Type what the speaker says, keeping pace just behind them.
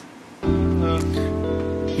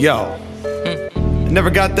Yo, I never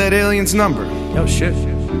got that alien's number. Oh shit.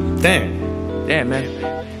 Damn, man.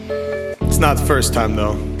 It's not the first time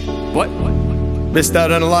though. What? Missed out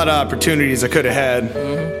on a lot of opportunities I could have had.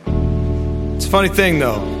 It's a funny thing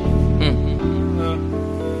though.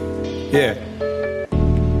 Yeah.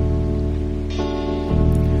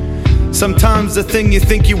 Sometimes the thing you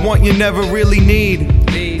think you want you never really need.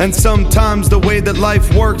 And sometimes the way that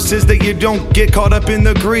life works is that you don't get caught up in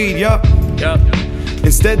the greed. Yup.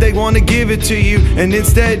 Instead they want to give it to you, and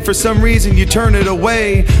instead for some reason you turn it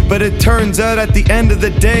away. But it turns out at the end of the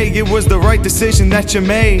day it was the right decision that you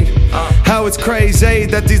made. How it's crazy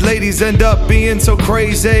that these ladies end up being so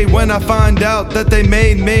crazy when I find out that they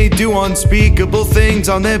may do unspeakable things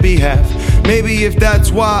on their behalf. Maybe if that's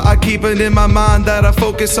why I keep it in my mind that I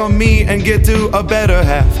focus on me and get to a better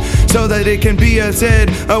half, so that it can be a said,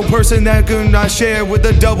 a person that can I share with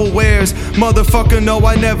the double wares. Motherfucker, no,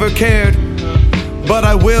 I never cared, but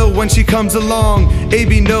I will when she comes along.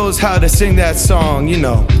 AB knows how to sing that song, you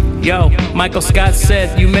know. Yo, Michael Scott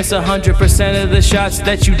said you miss 100% of the shots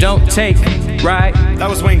that you don't take, right? That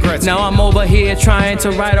was Wayne Gretsky. Now I'm over here trying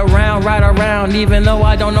to ride around, even though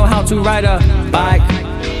I don't know how to ride a bike.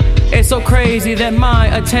 It's so crazy that my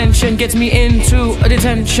attention gets me into a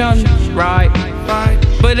detention, right?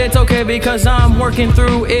 But it's okay because I'm working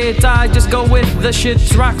through it. I just go with the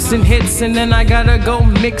shits, rocks and hits, and then I gotta go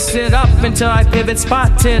mix it up until I pivot,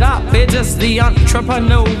 spot it up. It's just the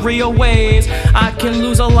entrepreneurial ways. I can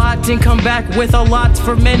lose a lot and come back with a lot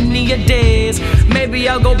for many a days. Maybe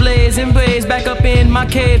I'll go blaze and blaze back up in my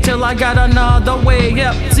cave till I got another way.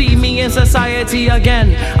 Yep, see me in society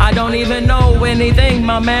again. I don't even know anything,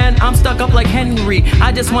 my man. I'm stuck up like Henry.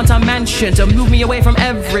 I just want a mansion to move me away from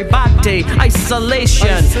everybody.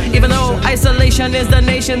 Isolation. Even though isolation is the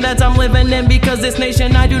nation that I'm living in, because this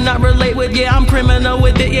nation I do not relate with. Yeah, I'm criminal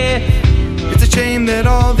with it, yeah. It's a shame that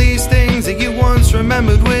all these things that you once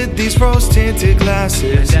remembered with these rose-tinted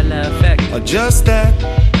glasses are just that.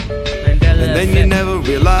 And then you never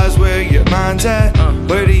realize where your mind's at.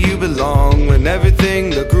 Where do you belong when everything,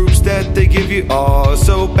 the groups that they give you are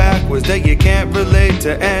so backwards that you can't relate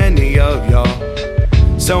to any of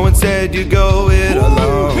y'all? So instead you go it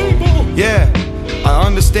alone. Yeah, I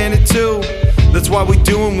understand it too. That's why we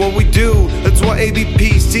doing what we do. That's why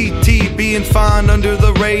ABPCT being fine under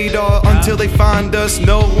the radar until they find us.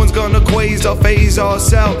 No one's gonna quasar phase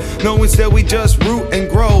us out. No, instead we just root and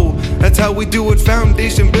grow. That's how we do it,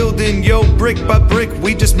 foundation building. Yo, brick by brick,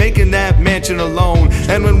 we just making that mansion alone.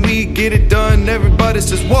 And when we get it done, everybody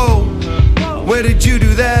says, whoa, where did you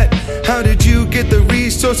do that? How did you get the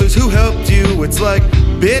resources? Who helped you? It's like,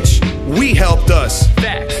 bitch, we helped us.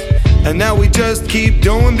 Facts. And now we just keep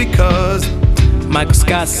doing because Michael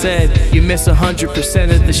Scott said you miss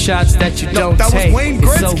 100% of the shots that you don't that take. Was Wayne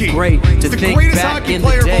Gretsky. It's so great to think back in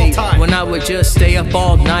the day when I would just stay up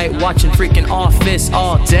all night watching freaking Office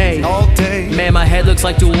all day. Man, my head looks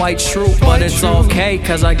like Dwight Schrute, but it's okay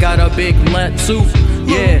cause I got a big lot suit.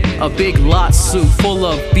 Yeah, a big lot suit full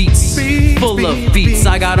of beats, full of beats.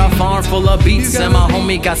 I got a farm full of beats, and my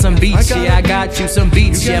homie got some beats. Yeah, I got you some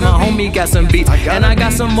beats. Yeah, my homie got some beats, and I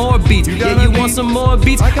got some more beats. Yeah, you want some more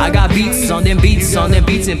beats? I got beats on them beats, on them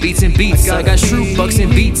beats and beats and beats. I got Schrute bucks and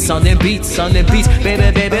beats on them beats, on them beats.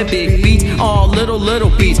 Baby, big beats, all little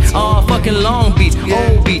beats, all fucking long beats,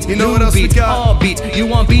 old beats, new beats, all beats. You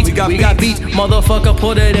want beats? We got beats. Motherfucker,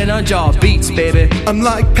 put it in a jar. Beats, baby. I'm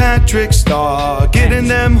like Patrick Star, getting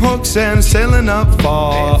them hooks and sailing up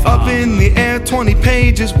far. Up in the air, 20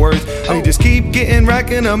 pages worth. I just keep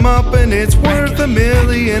racking them up, and it's worth $1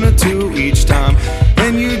 million or $2 each time.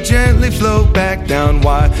 And you gently float back down.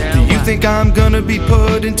 Why do you think I'm gonna be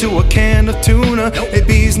put into a can of tuna?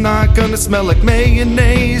 It's not gonna smell like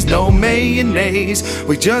mayonnaise, no mayonnaise.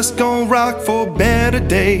 We just gon' rock for better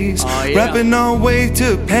days, rapping our way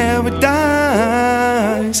to paradise.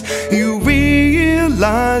 You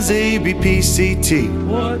realize ABPCT,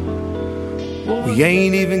 we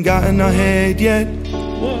ain't even gotten our head yet,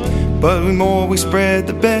 but the more we spread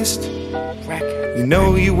the best, we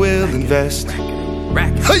know you will invest.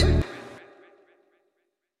 Hey!